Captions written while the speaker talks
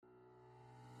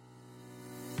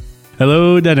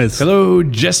Hello, Dennis. Hello,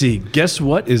 Jesse. Guess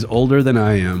what is older than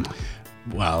I am?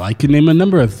 Well, I could name a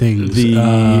number of things.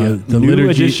 The new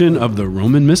liturgy edition of the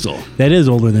Roman Missal. that is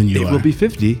older than you It are. will be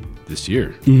 50 this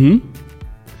year. Mm-hmm.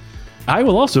 I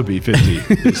will also be 50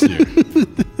 this year.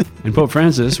 And Pope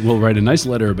Francis will write a nice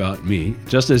letter about me,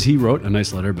 just as he wrote a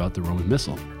nice letter about the Roman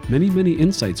Missal. Many, many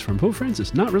insights from Pope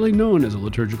Francis, not really known as a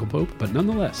liturgical pope, but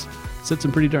nonetheless, said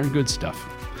some pretty darn good stuff.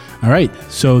 All right,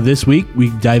 so this week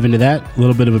we dive into that, a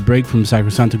little bit of a break from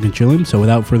Sacrosanctum Concilium. So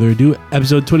without further ado,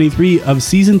 episode 23 of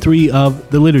season 3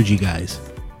 of The Liturgy Guys.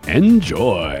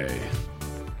 Enjoy.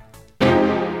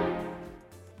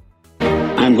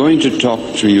 I'm going to talk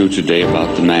to you today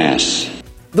about the Mass.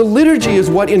 The liturgy is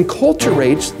what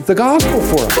enculturates the gospel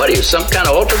for us. What are you, some kind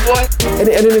of altar boy? And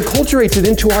it enculturates it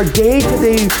into our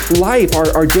day-to-day life,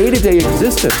 our day-to-day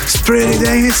existence. It's pretty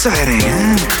dang exciting,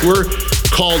 huh? We're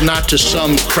called not to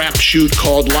some crapshoot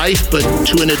called life, but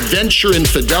to an adventure in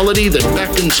fidelity that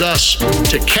beckons us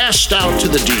to cast out to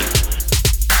the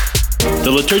deep.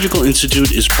 The Liturgical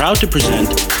Institute is proud to present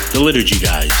The Liturgy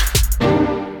Guys.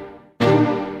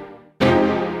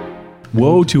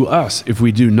 Woe to us if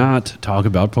we do not talk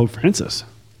about Pope Francis.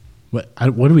 What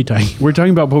are we talking? We're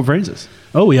talking about Pope Francis.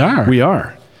 Oh, we are. We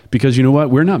are. Because you know what?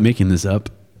 We're not making this up,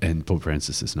 and Pope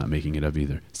Francis is not making it up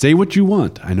either. Say what you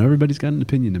want. I know everybody's got an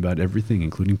opinion about everything,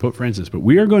 including Pope Francis, but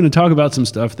we are going to talk about some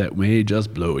stuff that may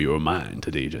just blow your mind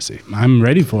today, Jesse. I'm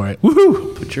ready for it.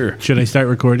 Woohoo! Should I start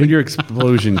recording? Put your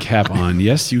explosion cap on.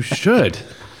 Yes, you should.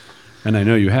 And I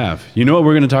know you have. You know what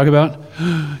we're going to talk about?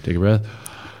 Take a breath.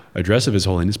 Address of His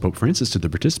Holiness Pope Francis to the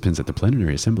participants at the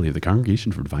plenary assembly of the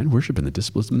Congregation for Divine Worship and the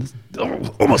discipline.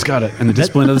 Almost got it. And the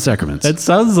discipline of the sacraments. That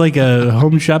sounds like a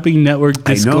Home Shopping Network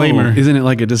disclaimer. I know. Isn't it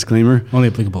like a disclaimer? Only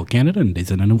applicable in Canada and New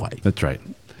Zealand and Hawaii. That's right.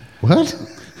 What?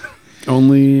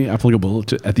 Only applicable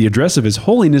at the address of His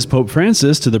Holiness Pope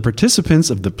Francis to the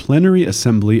participants of the plenary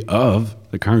assembly of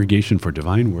the Congregation for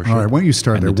Divine Worship. All right, why don't you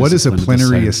start there? What is a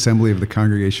plenary assembly of the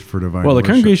Congregation for Divine Worship? Well, the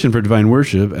Congregation for Divine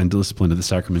Worship and Discipline of the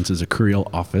Sacraments is a curial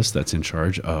office that's in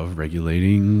charge of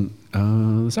regulating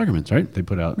the sacraments, right? They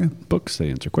put out books, they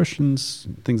answer questions,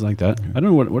 things like that. I don't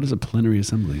know, what is a plenary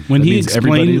assembly? When he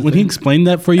explained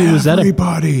that for you, was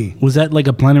that like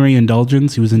a plenary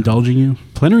indulgence? He was indulging you?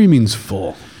 Plenary means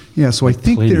full. Yeah, so I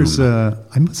think plenum. there's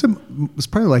it's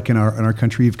probably like in our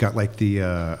country, you've got like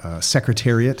the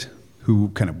secretariat who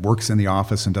kind of works in the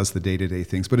office and does the day-to-day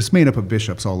things, but it's made up of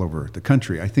bishops all over the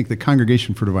country. I think the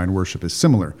Congregation for Divine Worship is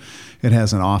similar. It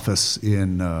has an office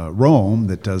in Rome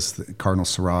that does, Cardinal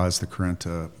Sarah is the current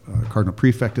cardinal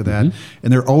prefect of that,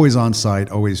 and they're always on site,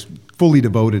 always fully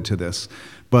devoted to this.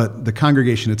 But the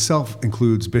congregation itself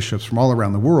includes bishops from all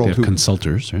around the world. They have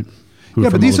consultors, right? Yeah,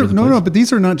 but these are but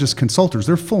these are not just consultors;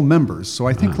 they're full members. So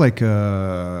I think like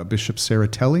Bishop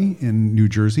Saratelli in New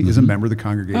Jersey is a member of the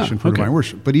Congregation for Divine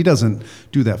Worship, but he doesn't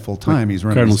do that full time. He's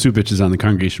running. Cardinal Supich is on the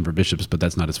Congregation for Bishops, but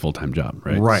that's not his full time job,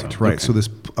 right? Right, right. Okay. So this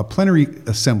a plenary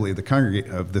assembly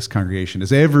of this congregation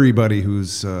is everybody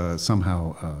who's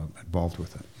somehow involved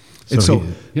with it.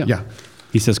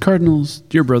 He says, cardinals,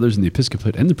 dear brothers in the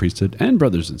episcopate and the priesthood, and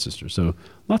brothers and sisters. So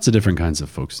lots of different kinds of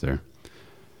folks there.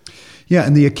 Yeah,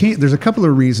 and there's a couple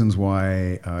of reasons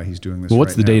why he's doing this. Well,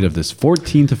 what's the date of this?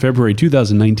 14th of February,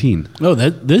 2019. Oh,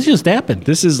 this just happened.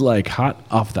 This is like hot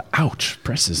off the ouch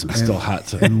presses. I'm still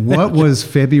hot. And what was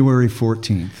February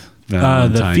 14th?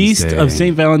 The feast of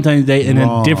St. Valentine's Day in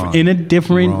a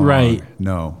different rite.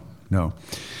 No.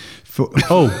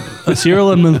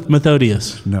 Cyril and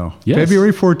Methodius. No. Yes.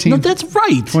 February 14th. No, that's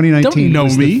right. 2019 Don't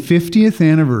was know me. the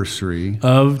 50th anniversary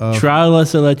of Triala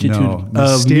Solicitude of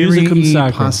Musicum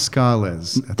Sacrum.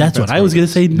 Pascales. That's what I was going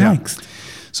to say next.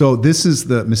 So this is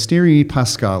the Mysterii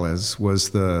Pascales was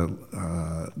the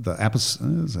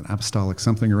apostolic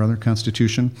something or other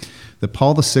constitution that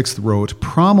Paul VI wrote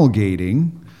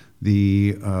promulgating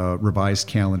the revised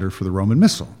calendar for the Roman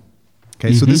Missal.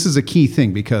 Okay, so this is a key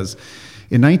thing because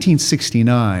in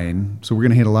 1969, so we're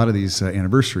going to hit a lot of these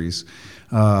anniversaries,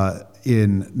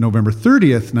 in November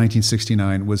 30th,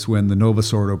 1969 was when the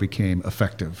Novus Ordo became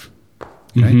effective.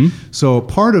 Okay? So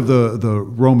part of the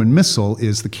Roman Missal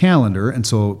is the calendar, and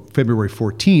so February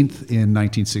 14th in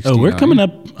 1969. Oh, we're coming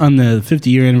up on the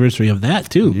 50-year anniversary of that,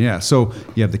 too. Yeah, so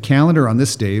you have the calendar on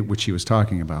this day, which he was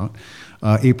talking about.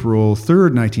 April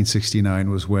 3rd, 1969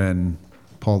 was when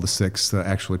Paul VI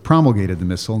actually promulgated the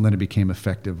Missal, and then it became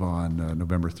effective on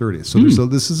November 30th. So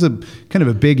this is a kind of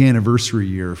a big anniversary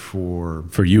year for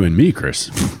you and me, Chris.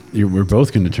 We're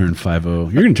both going to turn 50.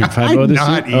 You're going to turn 50 this year?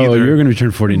 Not either. Oh, you're going to turn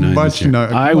 49 this year.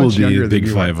 I will be big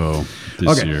 50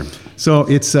 this year. So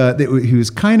it's he was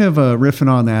kind of riffing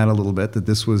on that a little bit. That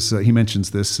this was he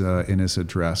mentions this in his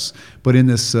address, but in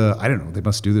this I don't know. They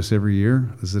must do this every year.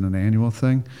 Is it an annual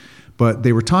thing? But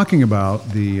they were talking about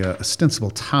the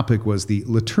ostensible topic was the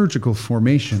liturgical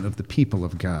formation of the people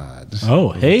of God. Oh,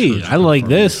 hey, I like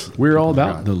this. We're all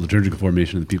about the liturgical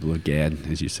formation of the people of Gad,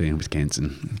 as you say in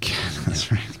Wisconsin.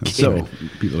 That's right. So,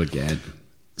 people of Gad.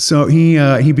 So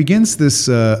he begins this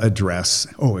address.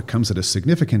 Oh, it comes at a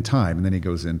significant time, and then he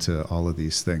goes into all of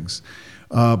these things.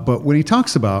 But when he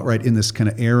talks about, right, in this kind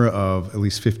of era of at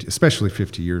least 50, especially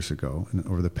 50 years ago, and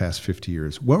over the past 50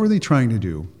 years, what were they trying to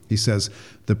do? He says,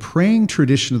 the praying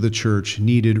tradition of the church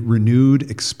needed renewed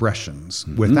expressions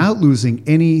without losing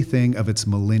anything of its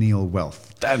millennial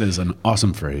wealth. That is an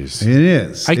awesome phrase. It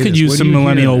is. I could use some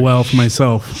millennial wealth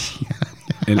myself.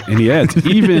 And he adds,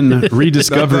 even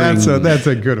rediscovering... That's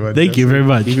a good one. Thank you very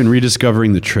much. Even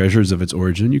rediscovering the treasures of its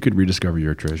origin, you could rediscover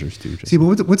your treasures too. See,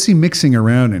 but what's he mixing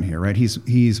around in here, right? He's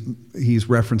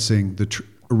referencing the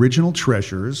original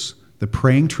treasures, the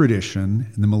praying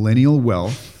tradition, and the millennial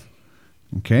wealth.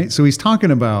 Okay, so he's talking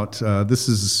about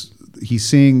he's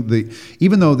seeing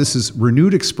even though this is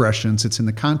renewed expressions, it's in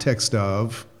the context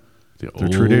of the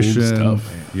old tradition.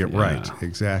 Stuff. Yeah, right,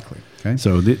 exactly. Okay.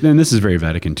 So, and this is very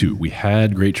Vatican II. We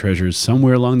had great treasures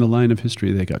somewhere along the line of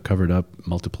history. They got covered up,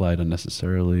 multiplied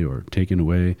unnecessarily, or taken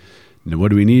away. And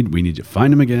what do we need? We need to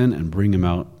find them again and bring them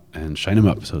out and shine them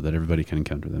up so that everybody can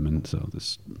encounter them. And so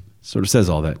this sort of says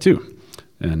all that too.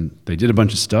 And they did a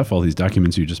bunch of stuff, all these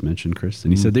documents you just mentioned, Chris.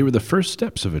 And he said they were the first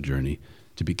steps of a journey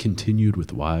to be continued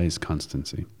with wise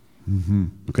constancy. Mm-hmm.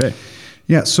 Okay.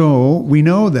 Yeah, so we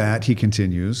know that, he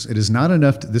continues, it is not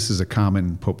enough, this is a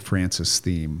common Pope Francis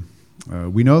theme.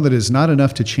 We know that it is not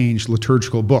enough to change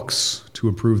liturgical books to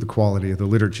improve the quality of the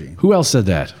liturgy. Who else said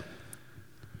that?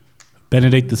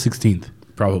 Benedict XVI.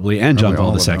 Probably, and John Paul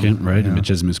all of II, them, right? yeah. In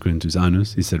Michesimus Quintus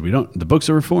Annus, he said, the books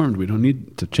are reformed. We don't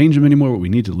need to change them anymore. We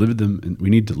need to live them, and we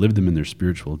need to live them in their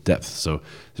spiritual depth. So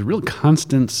there's a real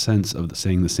constant sense of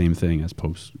saying the same thing as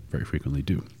popes very frequently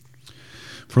do.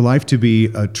 For life to be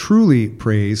truly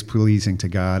pleasing to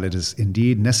God, it is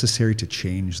indeed necessary to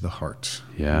change the heart.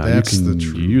 Yeah, that's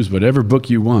you use whatever book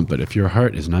you want, but if your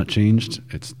heart is not changed,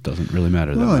 it doesn't really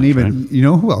matter. Well, that and much, even, right? you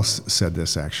know who else said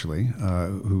this actually,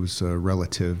 who's a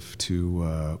relative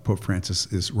to Pope Francis,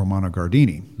 is Romano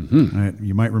Guardini. Mm-hmm. Right?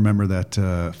 You might remember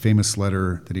that famous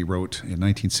letter that he wrote in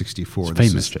 1964. It's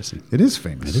famous, Jesse. It is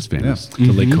famous. It is famous. Yeah.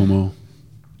 To Lake Como.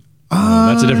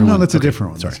 That's a different one. No, that's a Okay,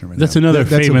 different one. Sorry. That's another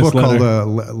That's famous a book letter.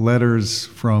 called Letters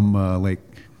from Lake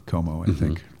Como, I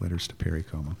think. Letters to Perry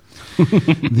Como.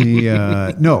 In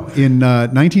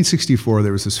 1964,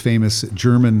 there was this famous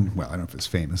German, well, I don't know if it's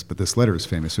famous, but this letter is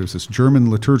famous. There was this German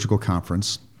liturgical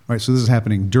conference. Right, so this is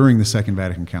happening during the Second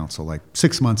Vatican Council, like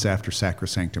 6 months after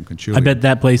Sacrosanctum Concilium. I bet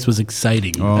that place was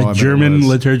exciting. Oh, I bet a it German was.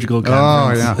 liturgical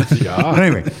conference. Oh, yeah. But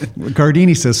anyway,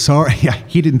 Guardini says, sorry. Yeah,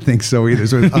 he didn't think so either.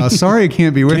 So, sorry I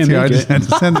can't be with you. I just had to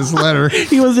send this letter.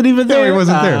 He wasn't even there. No, he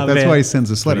wasn't there. That's man. why he sends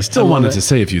this letter. He still wanted to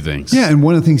say a few things. Yeah, and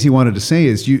one of the things he wanted to say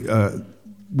is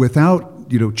without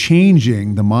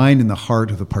changing the mind and the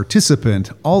heart of the participant,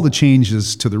 all the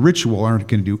changes to the ritual aren't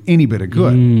going to do any bit of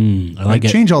good. I like it.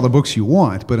 Change all the books you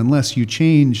want, but unless you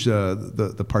change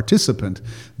the participant,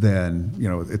 then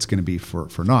it's going to be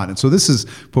for naught. And so this is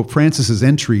Pope Francis's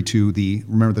entry to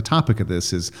remember the topic of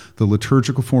this is the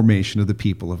liturgical formation of the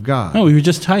people of God. Oh, we were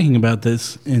just talking about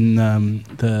this in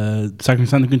the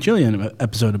Sacrosanctum Concilium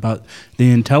episode about the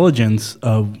intelligence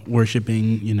of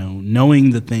worshiping, knowing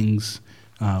the things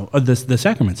of the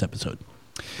sacraments episode.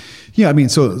 Yeah, I mean,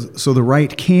 so the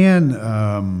rite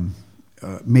can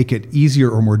make it easier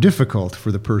or more difficult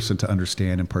for the person to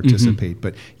understand and participate.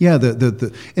 But yeah,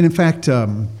 and in fact,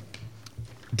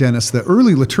 Dennis, the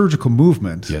early liturgical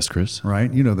movement. Yes, Chris.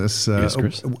 Right, you know this. Yes,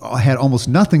 Chris. Had almost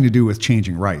nothing to do with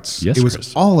changing rites. Yes, it was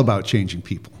Chris. all about changing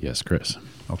people. Yes, Chris.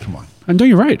 Oh, come on. No,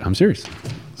 you're right. I'm serious.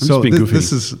 I'm just being goofy.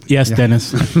 This is Yes, yeah.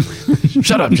 Dennis.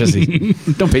 Shut up, Jesse.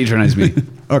 Don't patronize me.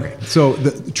 Okay, so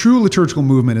the true liturgical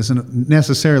movement isn't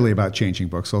necessarily about changing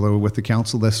books, although with the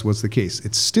council this was the case.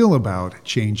 It's still about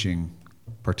changing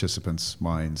participants'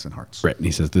 minds and hearts. Right. And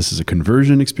he says this is a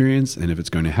conversion experience, and if it's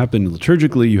going to happen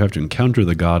liturgically, you have to encounter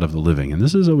the God of the living. And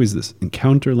this is always this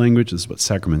encounter language. This is what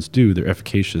sacraments do. They're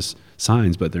efficacious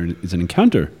signs, but there is an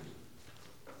encounter.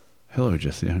 Hello,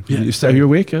 Jesse. Are you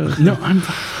awake? No, I'm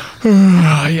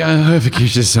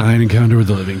efficacious sign, encounter with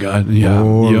the living God. Yeah.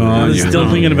 I was still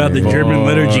thinking about the German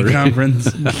liturgy conference.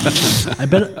 I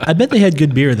bet they had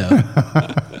good beer though.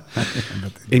 I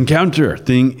bet they encounter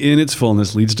thing in its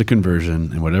fullness leads to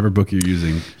conversion, and whatever book you're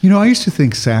using. I used to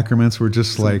think sacraments were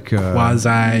just like quasi.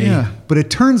 Yeah, but it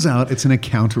turns out it's an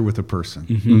encounter with a person.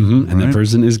 And that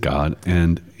person is God.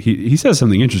 And he says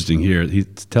something interesting here. He's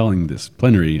telling this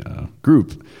plenary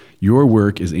group, your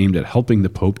work is aimed at helping the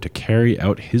Pope to carry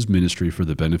out his ministry for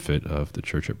the benefit of the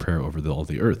Church at prayer over all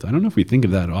the earth. I don't know if we think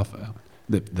of that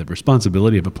the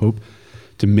responsibility of a Pope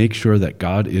to make sure that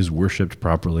God is worshipped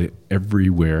properly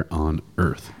everywhere on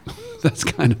earth. That's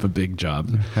kind of a big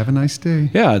job. Have a nice day.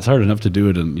 Yeah, it's hard enough to do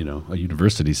it in a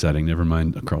university setting, never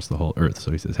mind across the whole earth.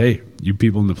 So he says, hey, you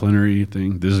people in the plenary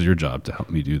thing, this is your job to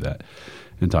help me do that.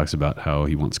 And talks about how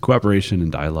he wants cooperation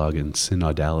and dialogue and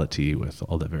synodality with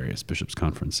all the various bishops'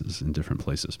 conferences in different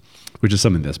places, which is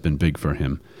something that's been big for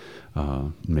him.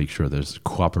 Make sure there's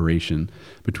cooperation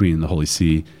between the Holy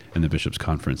See and the Bishops'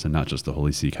 Conference, and not just the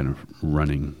Holy See kind of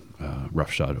running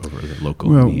roughshod over the local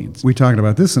needs. We talked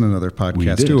about this in another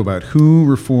podcast too, about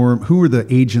who are the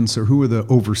agents or who are the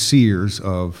overseers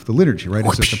of the liturgy, right?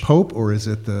 Is it the Pope or is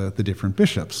it the different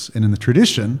bishops? And in the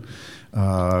tradition,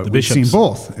 we've seen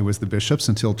both. It was the bishops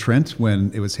until Trent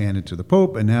when it was handed to the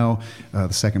Pope, and now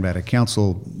the Second Vatican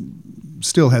Council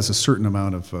still has a certain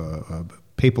amount of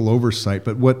papal oversight.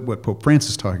 But what Pope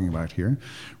Francis is talking about here,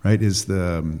 right, is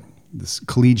this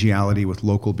collegiality with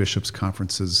local bishops'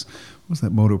 conferences. What was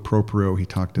that motu proprio he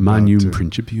talked about? Magnum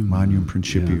Principium. Magnum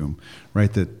Principium,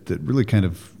 right? That really kind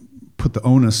of put the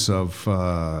onus of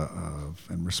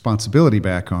and responsibility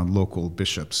back on local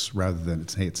bishops rather than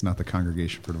it's not the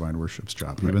Congregation for Divine Worship's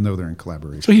job, even though they're in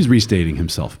collaboration. So he's restating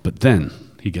himself, but then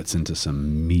he gets into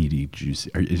some meaty,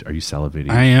 juicy. Are you salivating?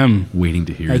 I am. Waiting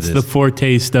to hear this. It's the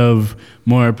foretaste of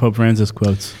more Pope Francis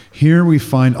quotes. Here we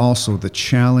find also the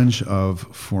challenge of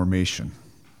formation.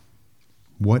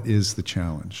 What is the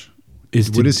challenge?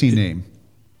 What does he name?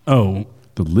 Oh,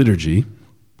 the liturgy.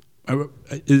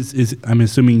 I'm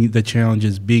assuming the challenge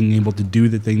is being able to do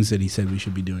the things that he said we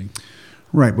should be doing.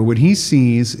 Right, but what he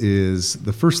sees is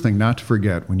the first thing not to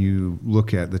forget when you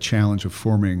look at the challenge of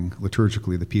forming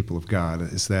liturgically the people of God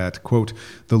is that, quote,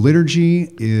 the liturgy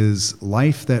is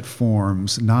life that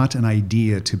forms, not an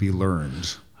idea to be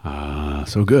learned.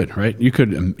 So good, right? You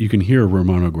can hear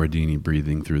Romano Guardini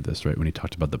breathing through this, right? When he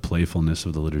talked about the playfulness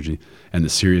of the liturgy and the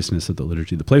seriousness of the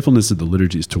liturgy. The playfulness of the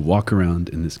liturgy is to walk around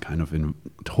in this kind of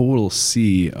total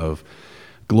sea of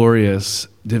glorious,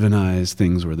 divinized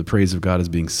things where the praise of God is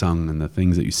being sung and the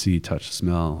things that you see, touch,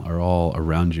 smell are all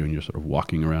around you, and you're sort of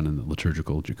walking around in the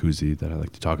liturgical jacuzzi that I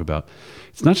like to talk about.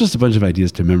 It's not just a bunch of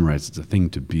ideas to memorize, it's a thing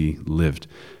to be lived.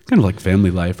 Kind of like family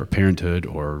life or parenthood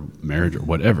or marriage or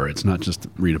whatever. It's not just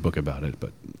read a book about it,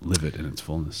 but live it in its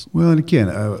fullness. Well, and again,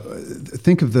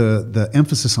 think of the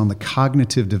emphasis on the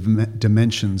cognitive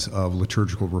dimensions of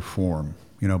liturgical reform.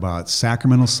 About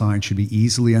sacramental signs should be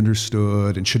easily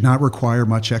understood and should not require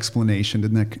much explanation.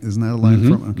 Isn't that a line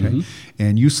from? Okay. Mm-hmm.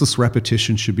 And useless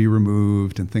repetition should be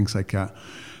removed and things like that.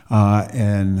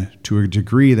 And to a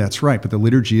degree, that's right. But the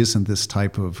liturgy isn't this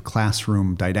type of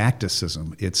classroom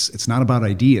didacticism. It's not about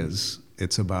ideas.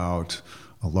 It's about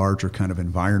a larger kind of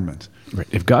environment. Right.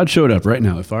 If God showed up right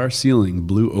now, if our ceiling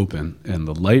blew open and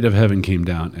the light of heaven came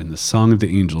down and the song of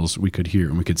the angels we could hear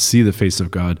and we could see the face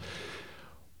of God,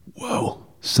 whoa.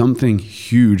 Something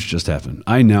huge just happened.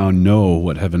 I now know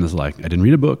what heaven is like. I didn't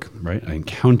read a book, right? I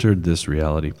encountered this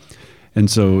reality. And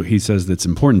so he says that it's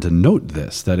important to note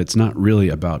this, that it's not really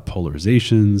about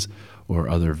polarizations or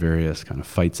other various kind of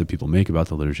fights that people make about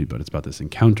the liturgy, but it's about this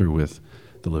encounter with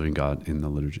the living God in the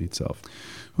liturgy itself.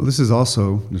 Well, this is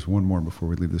also, there's one more before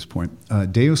we leave this point,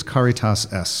 Deus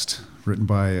Caritas Est, written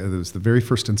by, it was the very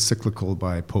first encyclical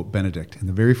by Pope Benedict. In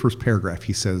the very first paragraph,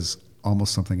 he says,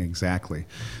 almost something exactly.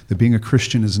 That being a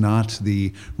Christian is not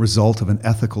the result of an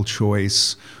ethical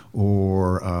choice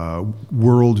or a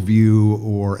worldview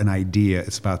or an idea.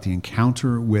 It's about the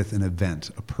encounter with an event,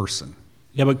 a person.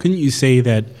 Yeah, but couldn't you say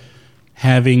that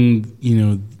having,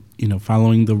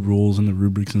 following the rules and the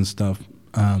rubrics and stuff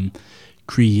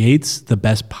creates the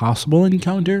best possible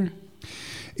encounter?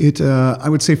 It, I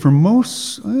would say for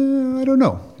most, I don't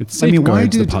know. It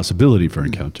safeguards the possibility for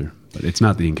encounter, but it's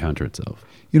not the encounter itself.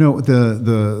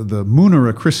 The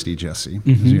Munera Christi, Jesse,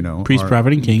 as you know, priest,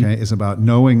 prophet, and king, is about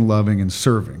knowing, loving, and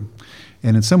serving.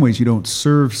 And in some ways, you don't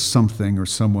serve something or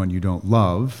someone you don't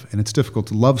love, and it's difficult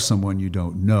to love someone you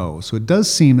don't know. So it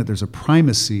does seem that there's a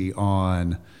primacy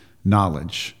on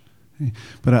knowledge.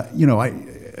 But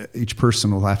each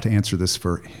person will have to answer this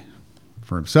for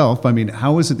himself. I mean,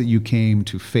 how is it that you came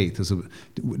to faith?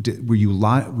 Were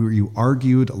you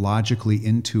argued logically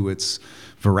into its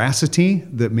veracity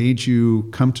that made you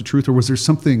come to truth, or was there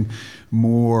something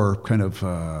more kind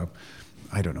of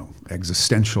I don't know,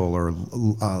 existential or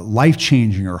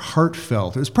life-changing or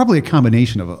heartfelt. It's probably a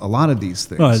combination of a lot of these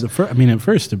things. Well, at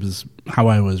first it was how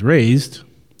I was raised,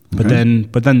 but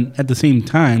then at the same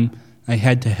time, I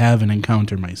had to have an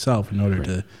encounter myself in order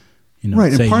to,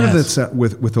 right, say and part yes. of it's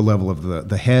with the level of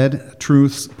the head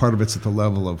truths. Part of it's at the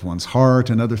level of one's heart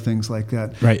and other things like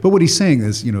that. Right. But what he's saying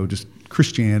is, just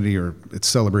Christianity or its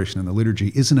celebration in the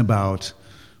liturgy isn't about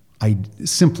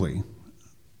simply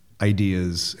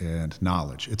ideas and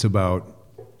knowledge. It's about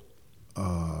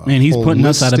Man, he's putting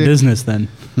us out of business then.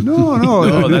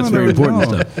 No, that's very important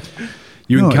stuff.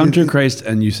 You No, encounter Christ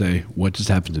and you say, "What just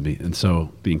happened to me?" And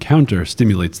so the encounter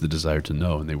stimulates the desire to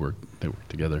know, and they work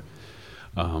together.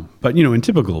 But in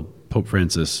typical Pope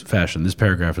Francis fashion, this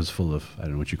paragraph is full of, I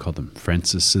don't know what you call them,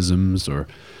 Francisisms or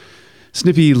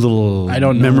snippy little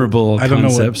memorable concepts. I don't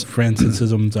know what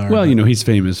Francisisms are. Well, he's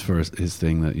famous for his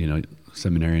thing that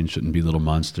seminarians shouldn't be little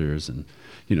monsters, and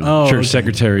church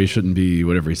secretaries shouldn't be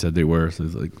whatever he said they were. So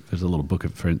there's a little book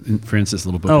of Francis,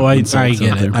 little book. Oh, of I insults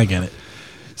get out it. there. I get it.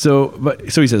 So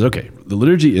he says, okay, the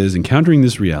liturgy is encountering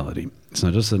this reality. It's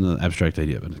not just an abstract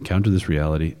idea, but encounter this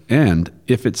reality. And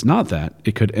if it's not that,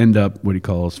 it could end up what he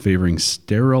calls favoring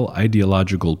sterile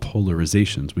ideological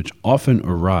polarizations, which often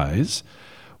arise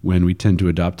when we tend to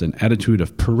adopt an attitude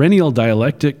of perennial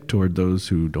dialectic toward those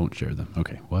who don't share them.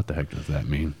 Okay, what the heck does that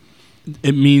mean?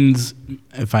 It means,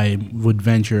 if I would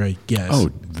venture a guess. Oh,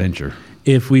 venture.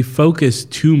 If we focus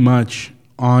too much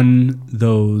on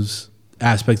those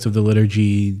aspects of the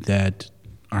liturgy that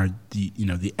are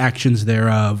the actions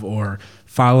thereof, or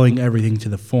following everything to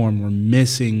the form, we're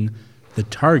missing the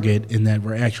target in that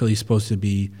we're actually supposed to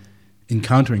be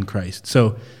encountering Christ.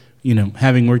 So,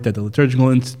 having worked at the Liturgical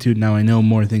Institute, now I know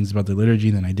more things about the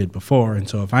liturgy than I did before. And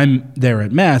so if I'm there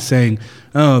at Mass saying,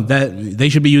 that they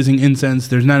should be using incense,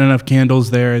 there's not enough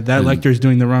candles there, that lector's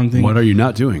doing the wrong thing. What are you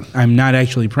not doing? I'm not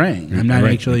actually praying. I'm not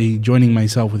actually joining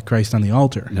myself with Christ on the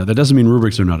altar. Now, that doesn't mean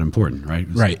rubrics are not important, right?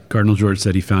 Right. Cardinal George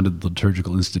said he founded the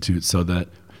Liturgical Institute so that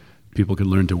people could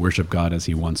learn to worship God as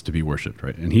he wants to be worshiped,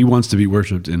 right? And he wants to be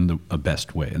worshiped in a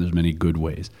best way, and there's many good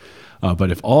ways.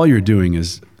 But if all you're doing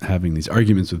is having these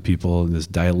arguments with people, this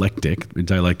dialectic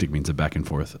means a back and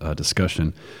forth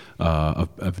discussion, a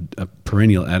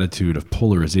perennial attitude of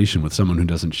polarization with someone who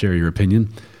doesn't share your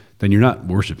opinion, then you're not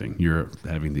worshiping. You're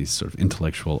having these sort of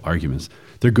intellectual arguments.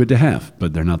 They're good to have,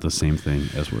 but they're not the same thing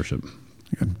as worship.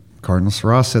 Cardinal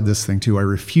Sarah said this thing too: I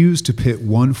refuse to pit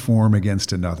one form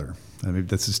against another. I mean,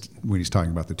 that's just when he's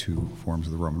talking about the two forms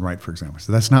of the Roman Rite, for example.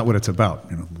 So that's not what it's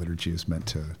about. Liturgy is meant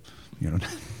to,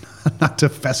 not to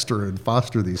fester and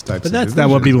foster these types of But that's divisions. not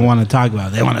what people want to talk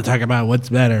about. They want to talk about what's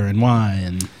better and why.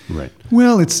 And Right.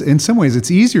 Well, it's in some ways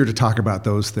it's easier to talk about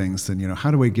those things than,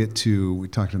 how do I get to, we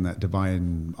talked in that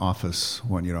divine office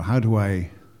one,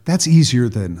 that's easier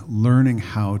than learning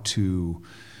how to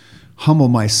humble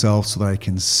myself so that I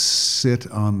can sit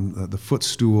on the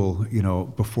footstool,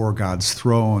 before God's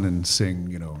throne and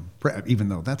sing, even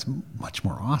though that's much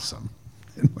more awesome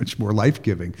and much more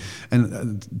life-giving.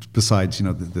 And besides,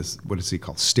 this, what is he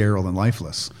called? Sterile and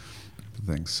lifeless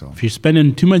things. So if you're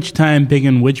spending too much time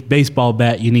picking which baseball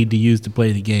bat you need to use to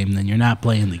play the game, then you're not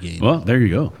playing the game. Well, there you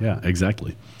go. Yeah,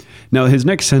 exactly. Now, his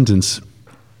next sentence,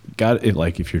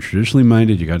 if you're traditionally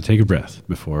minded, you got to take a breath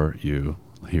before you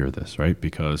hear this, right?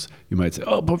 Because you might say,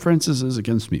 "Oh, Pope Francis is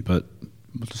against me," but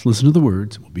we'll just listen to the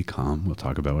words. We'll be calm. We'll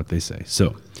talk about what they say.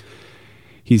 So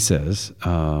he says,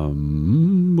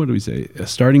 what do we say?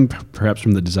 Starting perhaps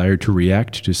from the desire to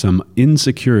react to some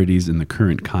insecurities in the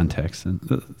current context. And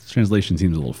the translation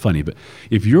seems a little funny, but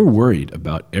if you're worried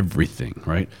about everything,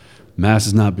 right? Mass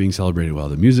is not being celebrated well.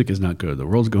 The music is not good. The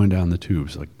world's going down the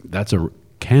tubes.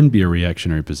 Can be a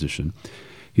reactionary position.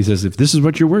 He says, if this is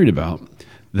what you're worried about,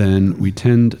 then we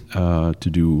tend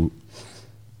to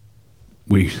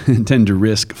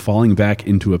risk falling back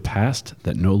into a past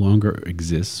that no longer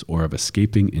exists, or of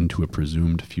escaping into a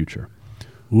presumed future.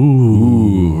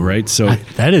 Ooh, right? So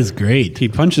that is great. He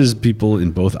punches people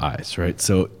in both eyes, right?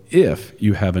 So if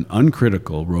you have an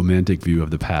uncritical romantic view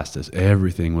of the past as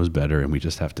everything was better and we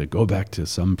just have to go back to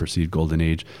some perceived golden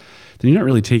age, then you're not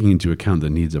really taking into account the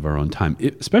needs of our own time,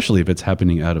 especially if it's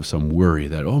happening out of some worry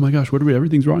that, oh my gosh,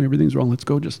 everything's wrong, let's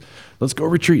go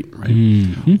retreat, right?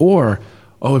 Mm-hmm. Or,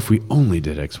 if we only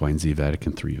did X, Y, and Z,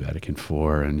 Vatican III, Vatican IV,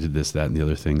 and did this, that, and the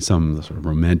other thing, some sort of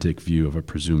romantic view of a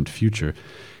presumed future.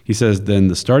 He says then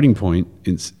the starting point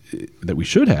that we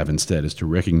should have instead is to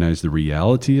recognize the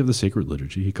reality of the sacred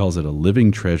liturgy. He calls it a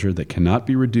living treasure that cannot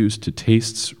be reduced to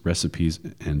tastes, recipes,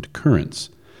 and currents,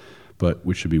 but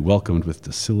which should be welcomed with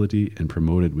docility and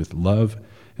promoted with love.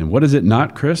 And what is it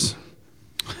not, Chris?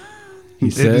 He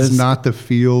It says, is not the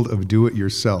field of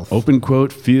do-it-yourself. open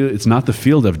quote, it's not the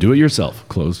field of do-it-yourself,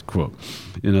 close quote.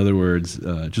 In other words,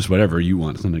 just whatever you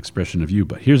want. It's an expression of you.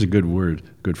 But here's a good word,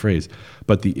 good phrase.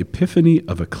 But the epiphany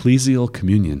of ecclesial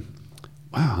communion.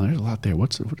 Wow, there's a lot there.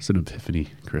 What is an epiphany,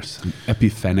 Chris? An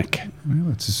epiphanic.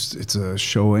 Well, it's a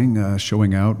showing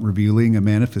out, revealing a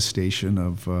manifestation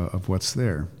of what's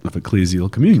there. Of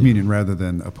ecclesial communion. Communion rather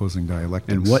than opposing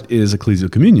dialectics. And what is ecclesial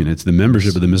communion? It's the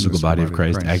membership of the mystical Mystical body of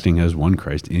Christ, acting as one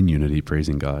Christ in unity,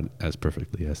 praising God as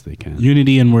perfectly as they can.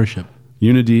 Unity in worship.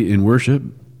 Unity in worship,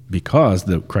 because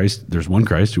there's one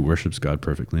Christ who worships God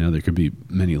perfectly. Now, there could be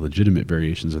many legitimate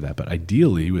variations of that, but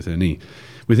ideally, within any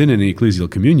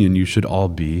ecclesial communion, you should all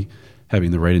be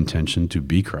having the right intention to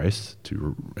be Christ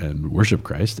and worship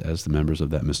Christ as the members of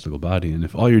that mystical body. And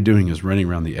if all you're doing is running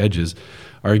around the edges,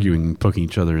 arguing, poking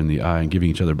each other in the eye, and giving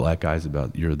each other black eyes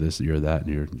about you're this, you're that,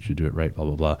 and you should do it right, blah,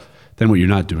 blah, blah, then what you're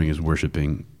not doing is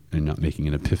worshiping and not making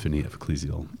an epiphany of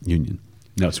ecclesial union.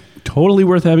 Now, it's totally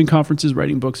worth having conferences,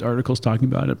 writing books, articles, talking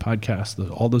about it,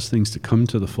 podcasts, all those things to come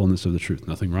to the fullness of the truth.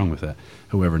 Nothing wrong with that.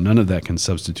 However, none of that can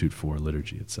substitute for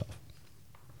liturgy itself.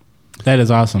 That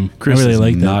is awesome. Chris I really is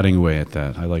like that. nodding away at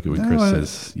that. I like it when Chris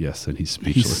says yes and he's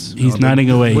speechless. He's nodding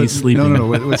away. He's sleeping. No.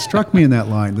 What struck me in that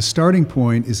line, the starting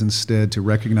point is instead to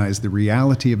recognize the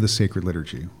reality of the sacred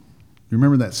liturgy. You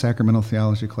remember that sacramental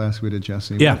theology class we did,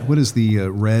 Jesse? Yeah. What is the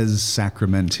res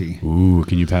sacramenti? Ooh,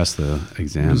 can you pass the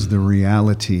exam? What is the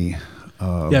reality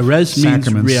of res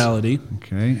sacraments? means reality.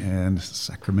 Okay, and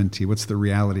sacramenti. What's the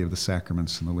reality of the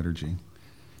sacraments in the liturgy?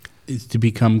 It's to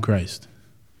become Christ.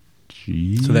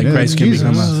 Jesus. So that Christ can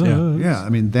become us. Yeah. Yeah, I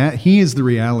mean, that he is the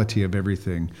reality of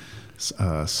everything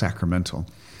sacramental.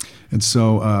 And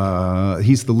so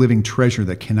he's the living treasure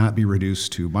that cannot be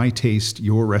reduced to my taste,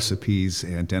 your recipes,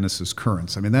 and Dennis's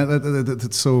currents. I mean,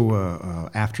 that's so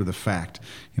after the fact,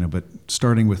 but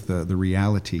starting with the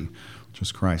reality, which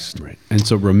is Christ. Right. And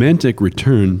so romantic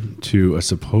return to a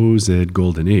supposed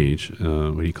golden age,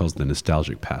 what he calls the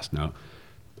nostalgic past. Now,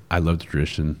 I love the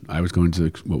tradition. I was going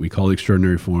to what we call the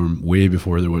extraordinary form way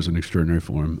before there was an extraordinary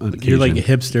form. You're like a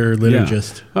hipster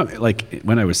liturgist. Yeah. Like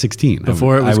when I was 16.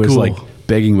 Before it was I was cool. like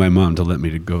begging my mom to let me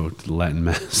to go to the Latin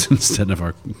Mass instead of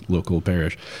our local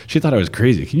parish. She thought I was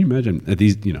crazy. Can you imagine? At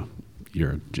these,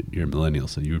 you're a millennial,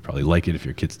 so you would probably like it if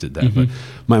your kids did that. Mm-hmm. But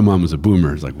my mom was a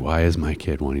boomer. It's like, why is my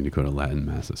kid wanting to go to Latin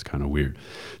Mass? It's kind of weird.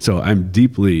 So I'm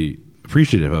deeply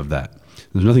appreciative of that.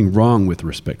 There's nothing wrong with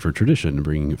respect for tradition and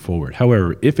bringing it forward.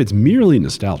 However, if it's merely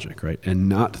nostalgic, right, and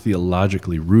not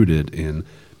theologically rooted in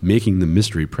making the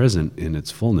mystery present in its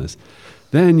fullness,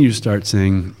 then you start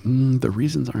saying, the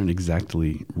reasons aren't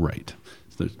exactly right.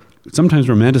 So sometimes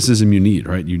romanticism you need,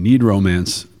 right? You need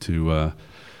romance to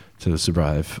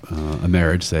survive a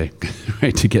marriage, say,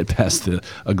 right, to get past the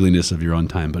ugliness of your own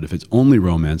time. But if it's only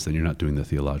romance, then you're not doing the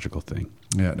theological thing.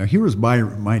 Yeah, now here was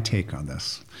my take on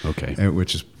this. Okay.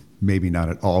 Which is maybe not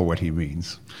at all what he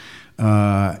means.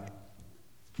 The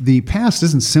past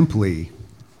isn't simply,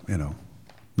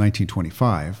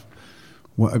 1925,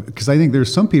 because I think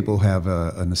there's some people who have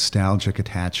a nostalgic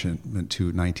attachment to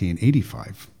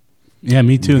 1985. Yeah,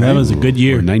 me too. That was a good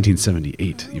year. Or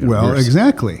 1978. Even Well, worse.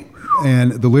 exactly.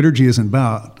 And the liturgy isn't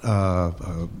about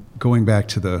going back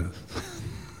to the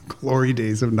glory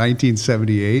days of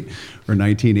 1978 or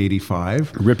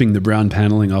 1985. Ripping the brown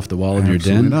paneling off the wall of your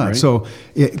den. Not. Right? So,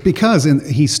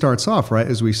 he starts off, right,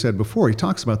 as we said before, he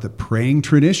talks about the praying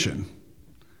tradition,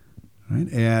 right,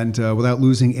 and without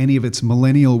losing any of its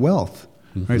millennial wealth.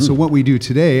 Mm-hmm. Right. So what we do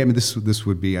today, I mean, this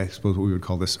would be, I suppose, what we would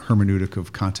call this hermeneutic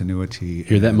of continuity.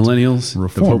 Hear that, millennials?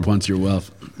 Reform. The Pope wants your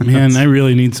wealth. Man, I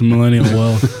really need some millennial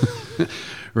wealth.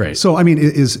 Right. So, I mean,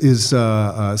 is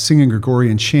singing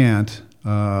Gregorian chant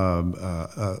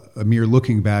a mere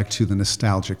looking back to the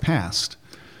nostalgic past?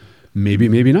 Maybe,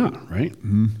 maybe not, right?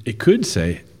 Mm-hmm. It could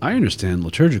say, I understand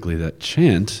liturgically that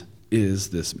chant is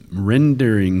this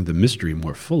rendering the mystery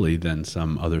more fully than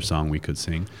some other song we could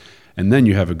sing. And then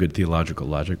you have a good theological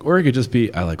logic. Or it could just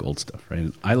be, I like old stuff, right?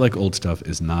 And I like old stuff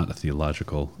is not a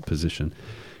theological position.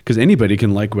 Because anybody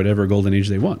can like whatever golden age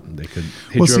they want. They could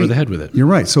hit you over the head with it. You're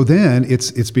right. So then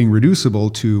it's being reducible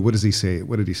to, what does he say?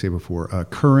 What did he say before?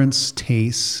 Currents,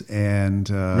 tastes, and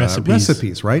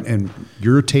recipes, right? And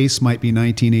your taste might be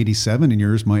 1987, and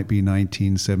yours might be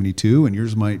 1972, and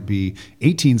yours might be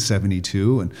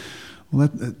 1872. And well,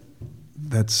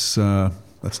 that's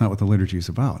not what the liturgy is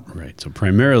about. Right. So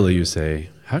primarily you say,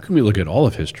 how can we look at all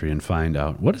of history and find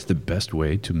out what is the best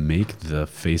way to make the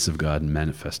face of God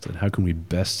manifested? How can we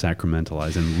best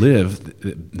sacramentalize and live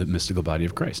the mystical body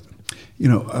of Christ?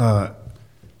 In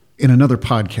another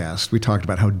podcast, we talked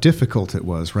about how difficult it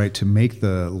was, right, to make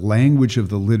the language of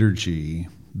the liturgy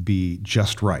be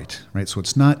just right? So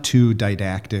it's not too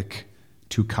didactic,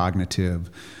 too cognitive.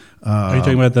 Are you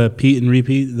talking about the Pete and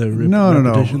repeat? No.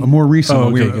 Repetition? A more recent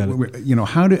one. Okay,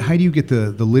 got it. How do you get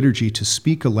the liturgy to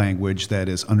speak a language that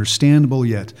is understandable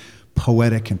yet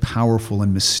poetic and powerful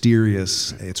and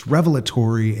mysterious? It's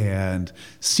revelatory and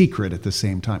secret at the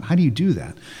same time. How do you do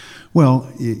that?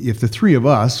 Well, if the three of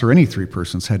us or any three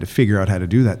persons had to figure out how to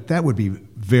do that, that would be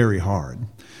very hard.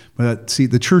 But see,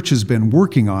 the church has been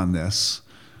working on this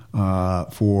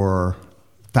for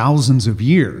thousands of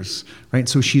years, right?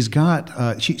 So she's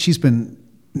got, she's been,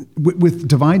 with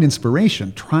divine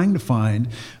inspiration, trying to find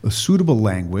a suitable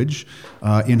language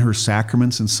in her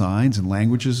sacraments and signs and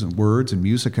languages and words and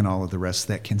music and all of the rest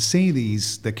that can say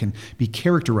these, that can be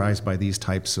characterized by these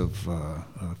types of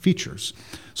features.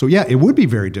 So yeah, it would be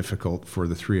very difficult for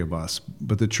the three of us,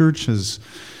 but the church has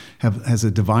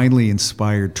a divinely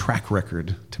inspired track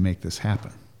record to make this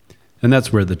happen. And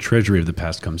that's where the treasury of the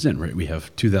past comes in, right? We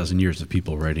have 2,000 years of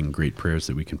people writing great prayers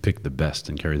that we can pick the best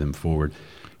and carry them forward.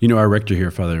 You know, our rector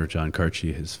here, Father John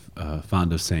Carci, is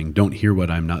fond of saying, don't hear what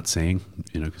I'm not saying,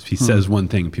 because he says one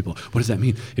thing, and people, what does that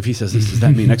mean? If he says this, does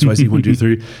that mean X, Y, Z, 1, 2,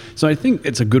 3? So I think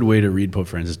it's a good way to read Pope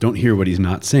Francis. Don't hear what he's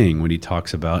not saying when he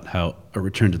talks about how a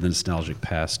return to the nostalgic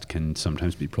past can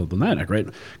sometimes be problematic, right?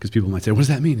 Because people might say, what does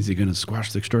that mean? Is he going to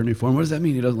squash the extraordinary form? What does that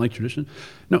mean? He doesn't like tradition?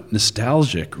 No,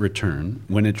 nostalgic return,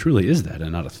 when it truly is that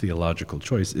and not a theological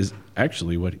choice, is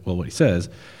actually what he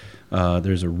says.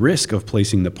 There's a risk of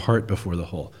placing the part before the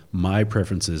whole, my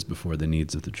preferences before the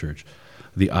needs of the church,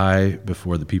 the I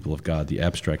before the people of God, the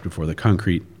abstract before the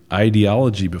concrete,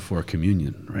 ideology before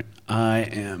communion, right? I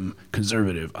am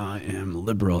conservative, I am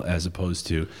liberal, as opposed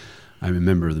to I'm a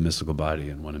member of the mystical body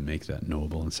and want to make that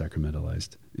knowable and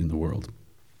sacramentalized in the world.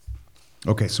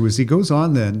 Okay, so as he goes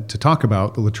on then to talk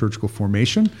about the liturgical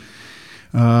formation,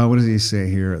 what does he say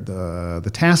here? The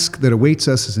task that awaits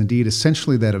us is indeed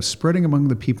essentially that of spreading among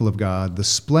the people of God the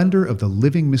splendor of the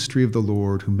living mystery of the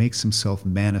Lord who makes himself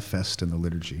manifest in the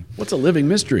liturgy. What's a living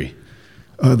mystery?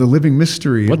 The living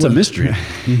mystery. What's a mystery?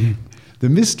 The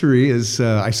mystery is,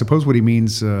 I suppose, what he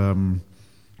means in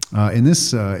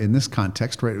this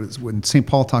context, right? It's when St.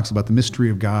 Paul talks about the mystery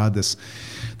of God,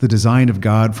 the design of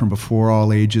God from before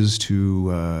all ages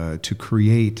to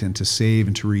create and to save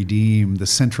and to redeem. The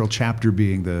central chapter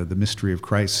being the mystery of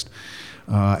Christ,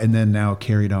 and then now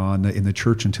carried on in the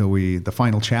church until the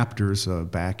final chapters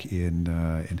back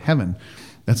in heaven.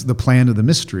 That's the plan of the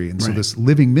mystery, and so this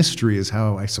living mystery is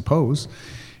how, I suppose,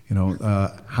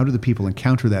 how do the people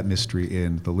encounter that mystery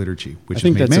in the liturgy, which I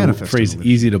think is made that's manifest a phrase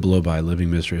easy to blow by,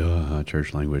 living mystery,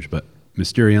 church language, but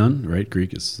mysterion, right?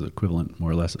 Greek is the equivalent,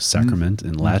 more or less, of sacrament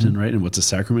in Latin, right? And what's a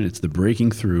sacrament? It's the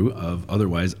breaking through of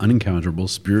otherwise unencounterable,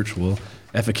 spiritual,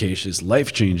 efficacious,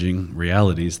 life-changing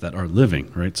realities that are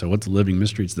living, right? So what's a living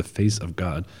mystery? It's the face of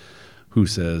God who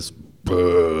says,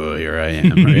 here I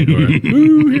am, right? Or,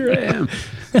 here I am.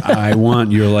 I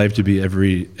want your life to be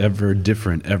ever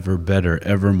different, ever better,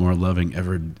 ever more loving,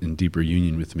 ever in deeper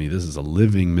union with me. This is a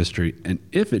living mystery. And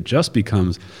if it just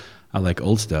becomes, I like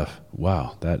old stuff,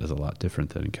 wow, that is a lot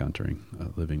different than encountering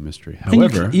a living mystery.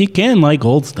 However, you can like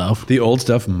old stuff. The old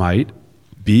stuff might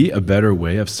be a better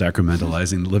way of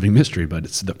sacramentalizing the living mystery, but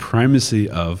it's the primacy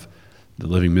of the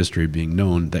living mystery being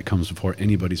known that comes before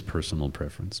anybody's personal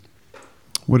preference.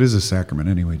 What is a sacrament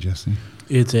anyway, Jesse?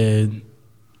 It's a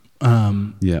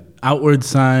outward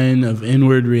sign of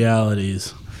inward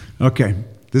realities. Okay,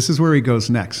 this is where he goes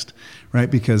next,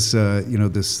 right? Because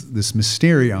this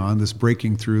mysterion, this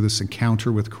breaking through, this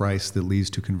encounter with Christ that leads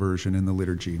to conversion in the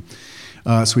liturgy.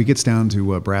 So he gets down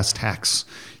to brass tacks.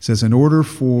 He says, in order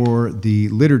for the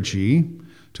liturgy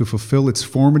to fulfill its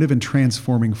formative and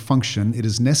transforming function, it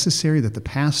is necessary that the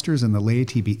pastors and the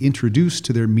laity be introduced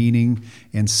to their meaning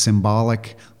and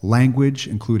symbolic language,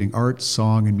 including art,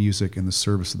 song, and music in the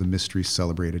service of the mystery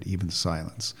celebrated, even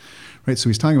silence. Right, so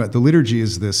he's talking about the liturgy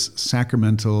is this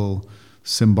sacramental,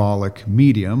 symbolic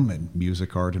medium, and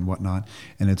music, art, and whatnot,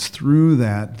 and it's through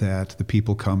that the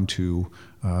people come to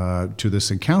this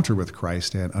encounter with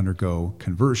Christ and undergo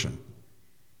conversion.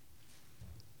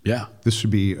 Yeah. This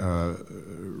should be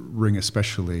ring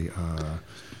especially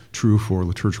true for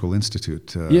liturgical institute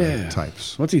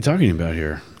types. What's he talking about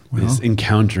here? Well, this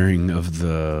encountering of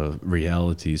the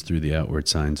realities through the outward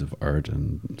signs of art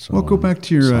and so on. Well, go back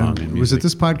to your, was was it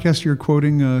this podcast you're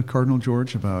quoting Cardinal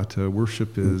George about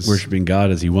worship is... Worshiping God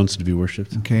as he wants to be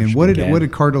worshipped. Okay, and what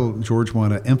did Cardinal George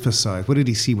want to emphasize? What did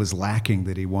he see was lacking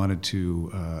that he wanted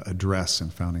to address in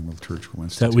founding the Liturgical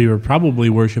Institute? That we were probably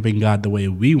worshiping God the way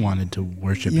we wanted to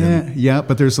worship Him. Yeah,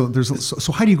 but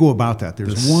so how do you go about that?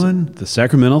 The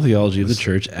sacramental theology of the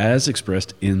Church as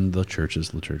expressed in the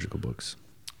Church's liturgical books.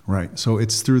 Right. So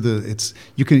it's through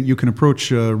you can approach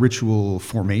ritual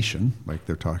formation, like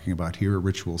they're talking about here,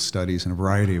 ritual studies in a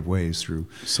variety of ways through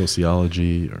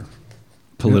sociology or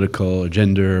political,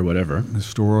 gender, whatever,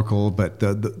 historical. But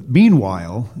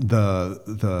meanwhile,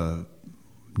 the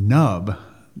nub,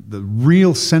 the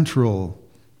real central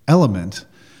element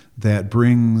that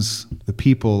brings the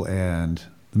people and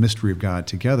the mystery of God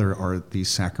together are these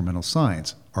sacramental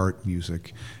signs: art,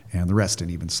 music, and the rest,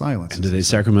 and even silence. And do they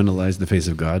sacramentalize the face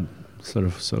of God? Sort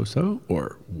of so?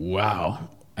 Or wow.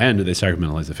 And do they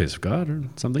sacramentalize the face of God or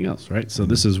something else, right? So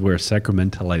this is where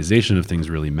sacramentalization of things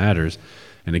really matters.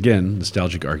 And again,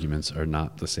 nostalgic arguments are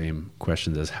not the same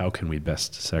questions as how can we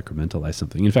best sacramentalize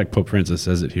something. In fact, Pope Francis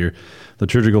says it here,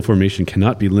 liturgical formation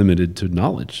cannot be limited to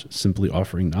knowledge, simply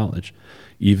offering knowledge,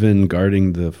 even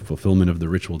guarding the fulfillment of the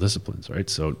ritual disciplines, right?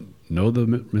 So know the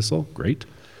missal, great.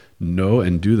 Know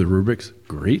and do the rubrics,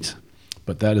 great.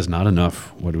 But that is not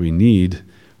enough. What do we need?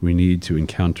 We need to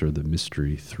encounter the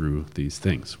mystery through these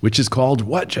things, which is called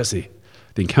what, Jesse?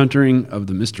 The encountering of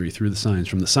the mystery through the signs,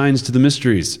 from the signs to the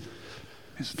mysteries.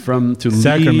 From to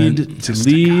Sacrament.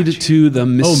 lead to the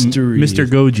mystery. Oh, Mr.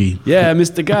 Goji. Yeah,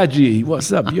 Mr. Gaji.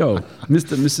 What's up, yo?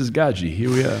 Mr. and Mrs. Gaji.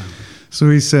 Here we are. So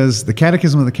he says, the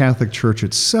Catechism of the Catholic Church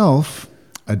itself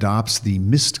adopts the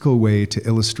mystical way to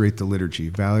illustrate the liturgy,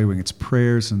 valuing its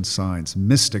prayers and signs.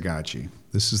 Mystagogy.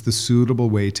 This is the suitable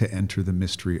way to enter the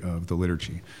mystery of the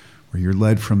liturgy, where you're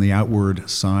led from the outward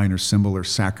sign or symbol or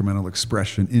sacramental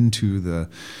expression into the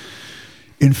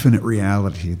infinite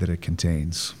reality that it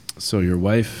contains. So your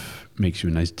wife makes you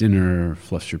a nice dinner,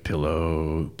 fluffs your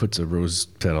pillow, puts a rose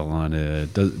petal on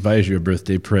it, buys you a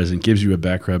birthday present, gives you a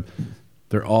back rub.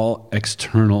 They're all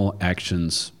external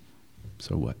actions.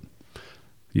 So what?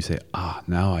 You say,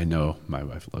 now I know my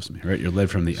wife loves me, right? You're led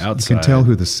from the outside. You can tell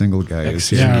who the single guy is.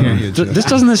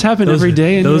 Doesn't this happen every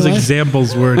day in those your life?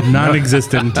 examples were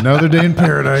non-existent. Another day in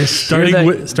paradise.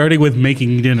 starting with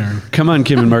making dinner. Come on,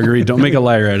 Kim and Marguerite, don't make a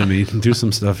liar out of me. Do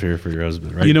some stuff here for your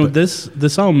husband, right? You know,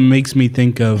 this all makes me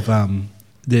think of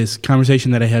this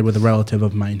conversation that I had with a relative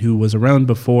of mine who was around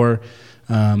before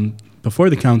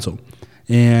the council.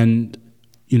 And,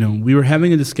 you know, we were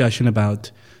having a discussion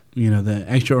about, you know, the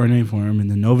extraordinary form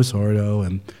and the Novus Ordo,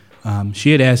 and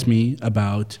she had asked me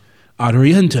about Ad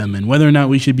Orientem and whether or not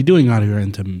we should be doing Ad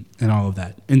Orientem and all of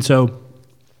that. And so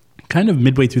kind of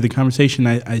midway through the conversation,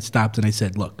 I stopped and I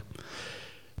said, look,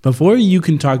 before you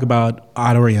can talk about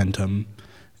Ad Orientem,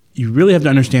 you really have to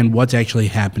understand what's actually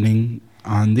happening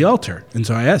on the altar. And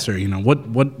so I asked her, you know,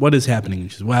 what is happening? And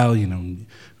she said, well, you know,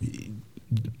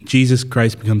 Jesus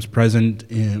Christ becomes present,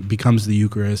 becomes the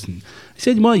Eucharist. And I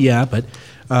said, well, yeah, but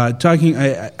I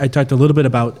talked a little bit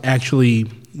about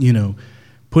actually, you know,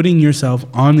 putting yourself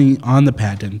on the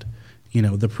patent. You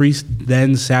know, the priest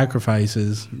then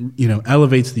sacrifices, you know,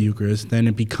 elevates the Eucharist, then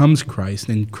it becomes Christ,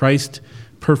 and Christ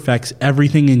perfects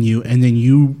everything in you, and then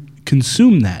you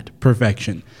consume that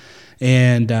perfection.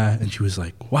 And she was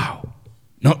like, wow.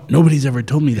 No, nobody's ever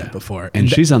told me that before. And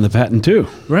she's on the patent too.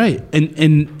 Right.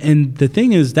 And the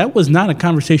thing is, that was not a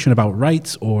conversation about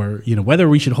rites or, you know, whether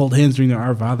we should hold hands during the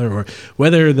Our Father or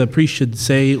whether the priest should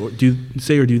say or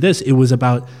do this. It was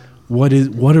about what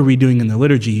are we doing in the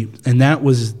liturgy? And that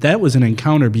was an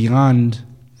encounter beyond,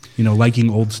 you know, liking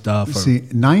old stuff. See,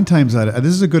 9 times out of,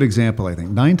 this is a good example, I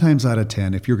think. 9 times out of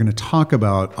 10, if you're going to talk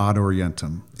about Ad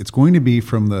Orientem, it's going to be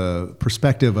from the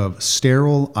perspective of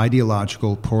sterile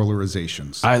ideological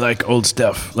polarizations. I like old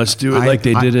stuff. Let's do it like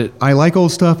they did it. I like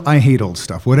old stuff. I hate old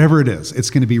stuff. Whatever it is, it's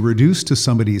going to be reduced to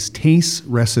somebody's tastes,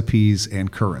 recipes,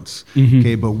 and currents. Mm-hmm.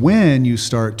 Okay, but when you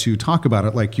start to talk about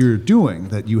it like you're doing,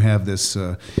 that you have this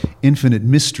infinite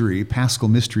mystery, paschal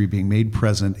mystery being made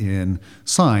present in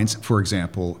signs, for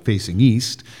example, facing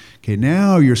east. Okay,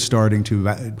 now you're starting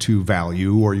to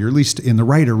value, or you're at least in the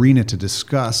right arena to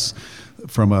discuss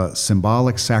from a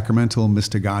symbolic, sacramental,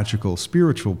 mystagogical,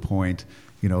 spiritual point,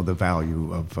 you know, the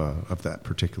value of that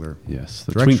particular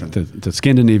direction. The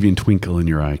Scandinavian twinkle in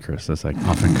your eye, Chris. That's like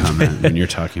often comment when you're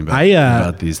talking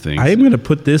about these things. I am going to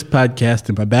put this podcast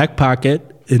in my back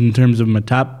pocket in terms of my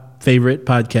top favorite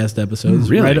podcast episodes.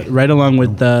 Really? Right along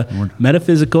with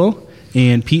Metaphysical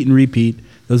and Pete and Repeat.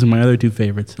 Those are my other 2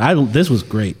 favorites. This was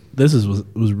great. This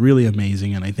was really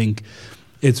amazing, and I think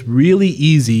it's really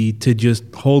easy to just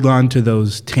hold on to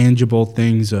those tangible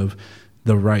things of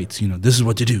the rites. You know, this is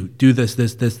what to do. Do this,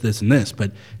 and this.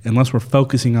 But unless we're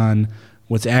focusing on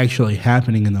what's actually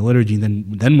happening in the liturgy,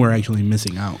 then we're actually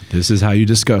missing out. This is how you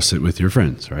discuss it with your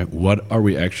friends, right? What are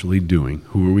we actually doing?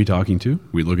 Who are we talking to?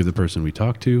 We look at the person we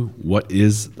talk to. What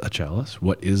is a chalice?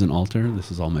 What is an altar?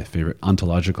 This is all my favorite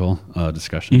ontological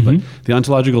discussion. But the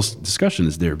ontological discussion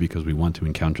is there because we want to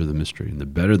encounter the mystery. And the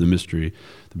better the mystery,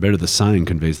 the better the sign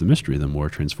conveys the mystery, the more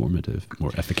transformative,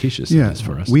 more efficacious it is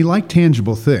for us. We like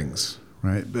tangible things.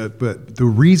 Right, but the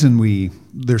reason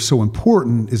they're so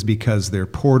important is because they're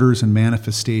porters and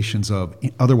manifestations of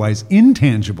otherwise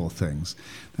intangible things.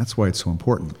 That's why it's so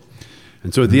important.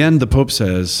 And so at the end, the Pope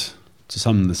says, to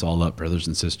sum this all up, brothers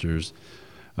and sisters,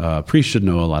 priests should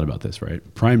know a lot about this, right?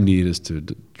 Prime need is to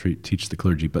teach the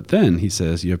clergy. But then he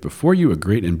says, you have before you a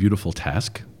great and beautiful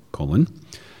task,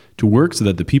 to work so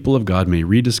that the people of God may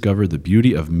rediscover the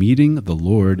beauty of meeting the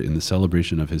Lord in the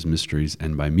celebration of his mysteries,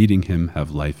 and by meeting him have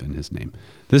life in his name.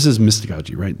 This is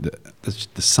mystagogy, right?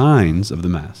 The signs of the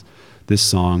Mass, this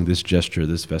song, this gesture,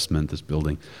 this vestment, this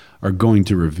building, are going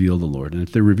to reveal the Lord. And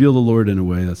if they reveal the Lord in a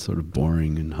way that's sort of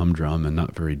boring and humdrum and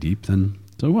not very deep, then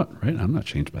so what, right? I'm not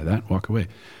changed by that. Walk away.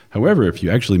 However, if you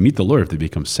actually meet the Lord, if they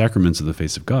become sacraments of the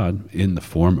face of God in the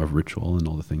form of ritual and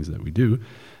all the things that we do,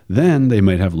 then they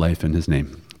might have life in his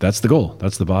name. That's the goal.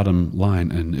 That's the bottom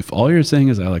line. And if all you're saying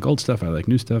is, I like old stuff, I like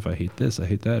new stuff, I hate this, I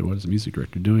hate that, what is the music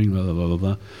director doing, blah, blah, blah, blah,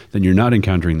 blah, then you're not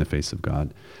encountering the face of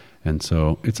God. And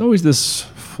so it's always this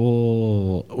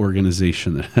full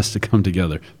organization that has to come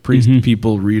together. Priest,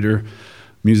 people, reader,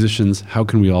 musicians. How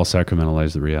can we all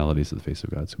sacramentalize the realities of the face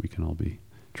of God so we can all be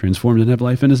transformed and have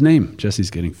life in his name? Jesse's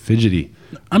getting fidgety.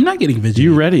 I'm not getting fidgety.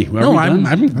 You ready? No, I'm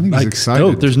I think he's excited.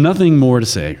 stoked. There's nothing more to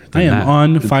say. I am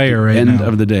on fire right End now.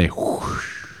 of the day.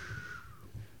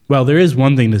 Well, there is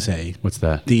one thing to say. What's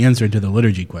that? The answer to the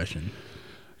liturgy question.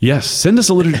 Yes, send us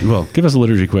a liturgy. Well, give us a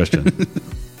liturgy question,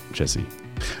 Jesse.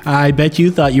 I bet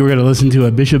you thought you were going to listen to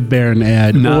a Bishop Barron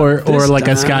ad or like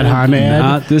a Scott Hahn ad.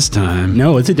 Not this time.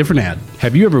 No, it's a different ad.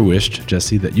 Have you ever wished,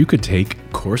 Jesse, that you could take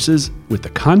courses with the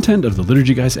content of the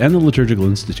Liturgy Guys and the Liturgical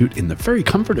Institute in the very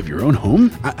comfort of your own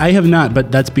home? I have not, but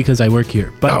that's because I work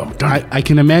here. But I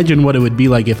can imagine what it would be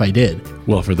like if I did.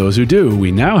 Well, for those who do,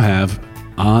 we now have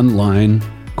online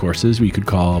courses we could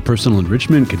call personal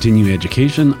enrichment, continuing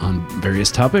education on various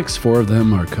topics. 4 of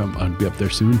them are be up there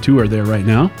soon. 2 are there right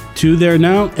now. 2 there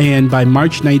now, and by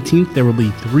March 19th there will be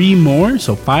 3 more,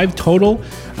 so 5 total.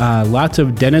 Lots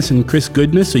of Dennis and Chris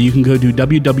goodness, so you can go to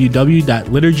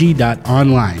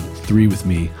www.liturgy.online. 3 with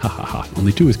me, ha ha ha.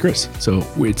 Only 2 with Chris. So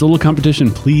it's a little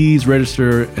competition. Please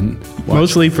register and watch.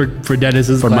 Mostly for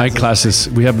Dennis's for classes. my classes.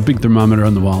 We have a big thermometer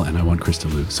on the wall, and I want Chris to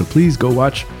lose. So please go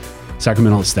watch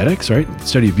Sacramental Aesthetics, right?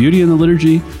 Study of beauty in the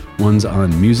liturgy. One's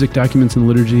on music documents in the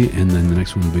liturgy, and then the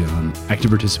next one will be on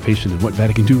active participation and what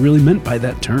Vatican II really meant by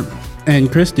that term.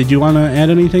 And Chris, did you want to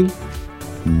add anything?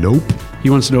 Nope.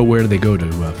 He wants to know where they go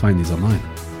to find these online.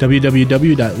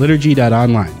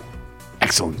 www.liturgy.online.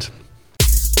 Excellent.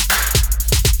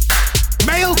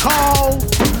 Mail call!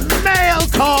 Mail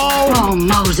call! Oh,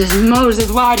 Moses,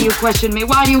 why do you question me?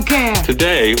 Why do you care?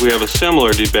 Today, we have a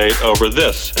similar debate over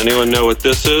this. Anyone know what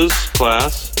this is,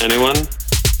 class? Anyone?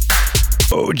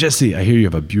 Oh, Jesse, I hear you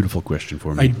have a beautiful question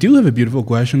for me. I do have a beautiful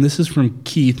question. This is from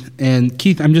Keith. And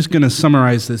Keith, I'm just going to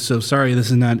summarize this, so sorry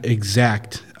this is not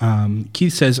exact.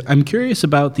 Keith says, I'm curious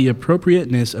about the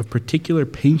appropriateness of particular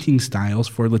painting styles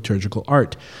for liturgical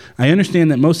art. I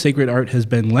understand that most sacred art has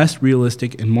been less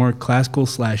realistic and more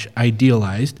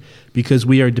classical/idealized because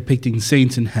we are depicting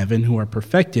saints in heaven who are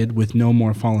perfected with no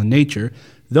more fallen nature,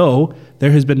 though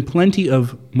there has been plenty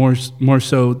of more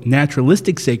so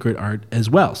naturalistic sacred art as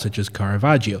well, such as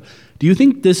Caravaggio. Do you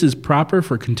think this is proper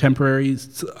for contemporary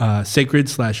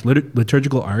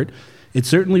sacred/liturgical art? It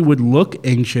certainly would look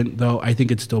ancient, though I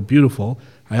think it's still beautiful.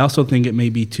 I also think it may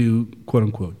be too,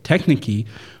 quote-unquote, technique-y,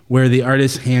 where the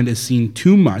artist's hand is seen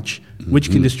too much,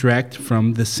 which can distract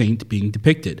from the saint being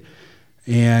depicted.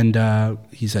 And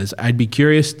he says, I'd be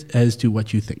curious as to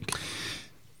what you think.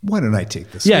 Why don't I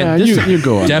take this? Yeah, Yeah, this you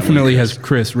go on. definitely has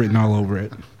Chris written all over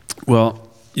it. Well,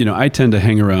 you know, I tend to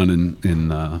hang around in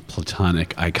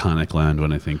Platonic, iconic land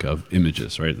when I think of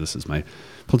images, right? This is my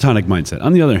Platonic mindset.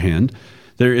 On the other hand,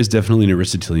 there is definitely an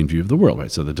Aristotelian view of the world,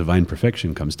 right? So the divine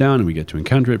perfection comes down and we get to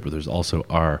encounter it, but there's also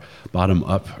our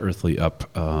bottom-up, earthly-up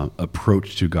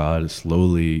approach to God,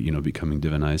 slowly, you know, becoming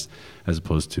divinized, as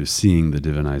opposed to seeing the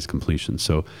divinized completion.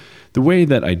 So the way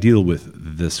that I deal with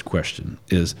this question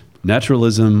is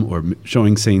naturalism or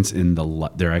showing saints in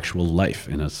their actual life,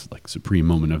 in a like supreme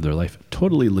moment of their life,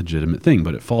 totally legitimate thing,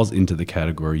 but it falls into the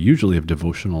category usually of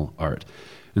devotional art.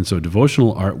 And so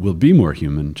devotional art will be more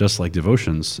human, just like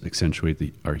devotions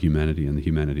accentuate our humanity and the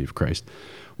humanity of Christ.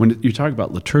 When you talk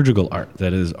about liturgical art,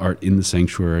 that is art in the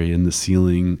sanctuary, in the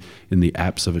ceiling, in the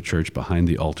apse of a church, behind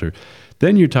the altar,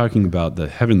 then you're talking about the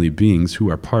heavenly beings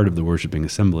who are part of the worshiping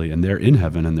assembly, and they're in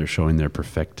heaven and they're showing their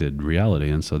perfected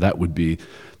reality. And so that would be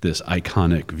this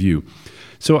iconic view.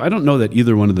 So I don't know that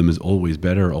either one of them is always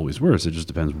better or always worse. It just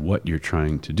depends what you're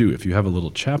trying to do. If you have a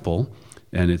little chapel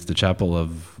and it's the chapel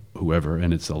of whoever,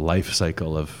 and it's a life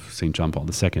cycle of St. John Paul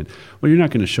II, well, you're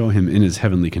not going to show him in his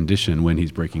heavenly condition when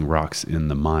he's breaking rocks in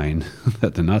the mine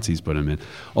that the Nazis put him in.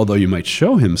 Although you might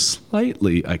show him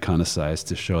slightly iconicized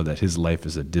to show that his life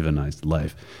is a divinized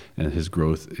life and his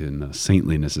growth in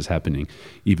saintliness is happening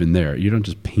even there. You don't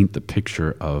just paint the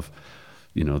picture of,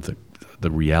 the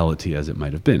reality as it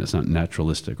might have been. It's not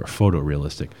naturalistic or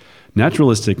photorealistic.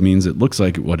 Naturalistic means it looks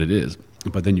like what it is,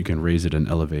 but then you can raise it and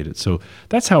elevate it. So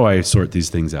that's how I sort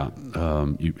these things out.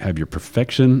 You have your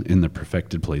perfection in the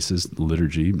perfected places, the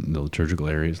liturgy, the liturgical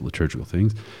areas, liturgical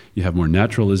things. You have more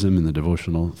naturalism in the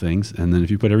devotional things. And then if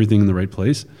you put everything in the right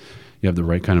place, you have the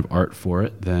right kind of art for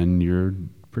it, then you're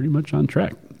pretty much on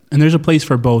track. And there's a place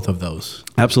for both of those.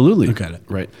 Absolutely. Look at it.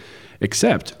 Right.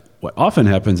 Except what often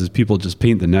happens is people just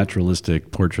paint the naturalistic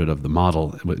portrait of the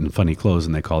model in funny clothes,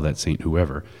 and they call that saint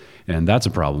whoever. And that's a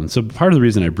problem. So part of the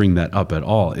reason I bring that up at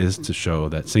all is to show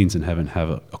that saints in heaven have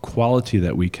a quality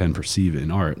that we can perceive in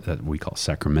art that we call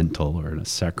sacramental, or in a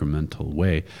sacramental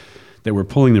way, that we're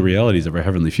pulling the realities of our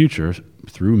heavenly future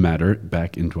through matter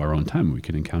back into our own time. We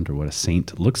can encounter what a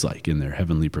saint looks like in their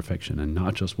heavenly perfection and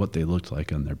not just what they looked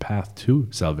like on their path to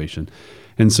salvation.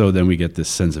 And so then we get this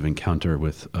sense of encounter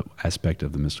with an aspect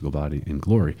of the mystical body in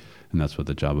glory. And that's what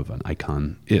the job of an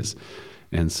icon is.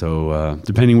 And so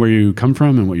depending where you come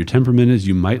from and what your temperament is,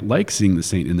 you might like seeing the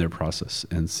saint in their process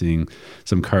and seeing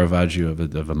some Caravaggio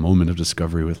of a moment of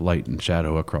discovery with light and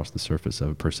shadow across the surface of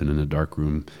a person in a dark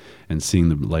room and seeing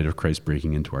the light of Christ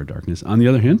breaking into our darkness. On the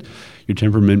other hand, your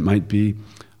temperament might be,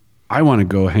 I want to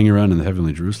go hang around in the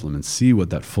heavenly Jerusalem and see what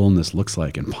that fullness looks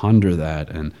like and ponder that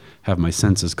and have my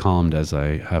senses calmed as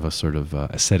I have a sort of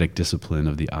ascetic discipline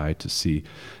of the eye to see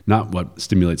not what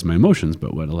stimulates my emotions,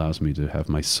 but what allows me to have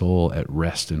my soul at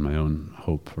rest in my own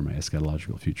hope for my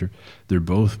eschatological future. They're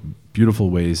both beautiful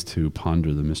ways to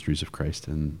ponder the mysteries of Christ,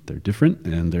 and they're different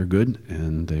and they're good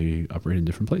and they operate in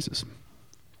different places.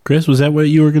 Chris, was that what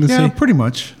you were going to say? Yeah, pretty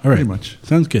much. All right. Pretty much.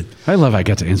 Sounds good. I love I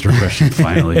got to answer a question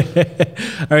finally.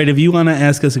 All right. If you want to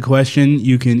ask us a question,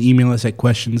 you can email us at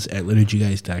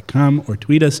questions@liturgyguys.com or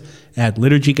tweet us at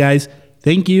liturgyguys.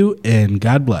 Thank you, and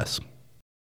God bless.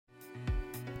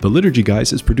 The Liturgy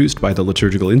Guys is produced by the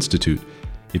Liturgical Institute.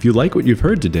 If you like what you've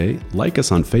heard today, like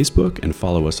us on Facebook and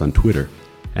follow us on Twitter.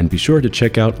 And be sure to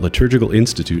check out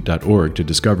liturgicalinstitute.org to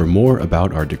discover more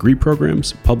about our degree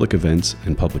programs, public events,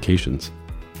 and publications.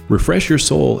 Refresh your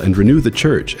soul and renew the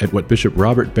church at what Bishop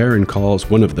Robert Barron calls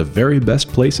one of the very best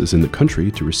places in the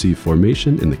country to receive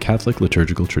formation in the Catholic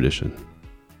liturgical tradition.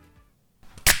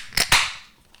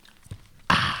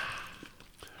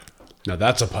 Now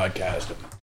that's a podcast.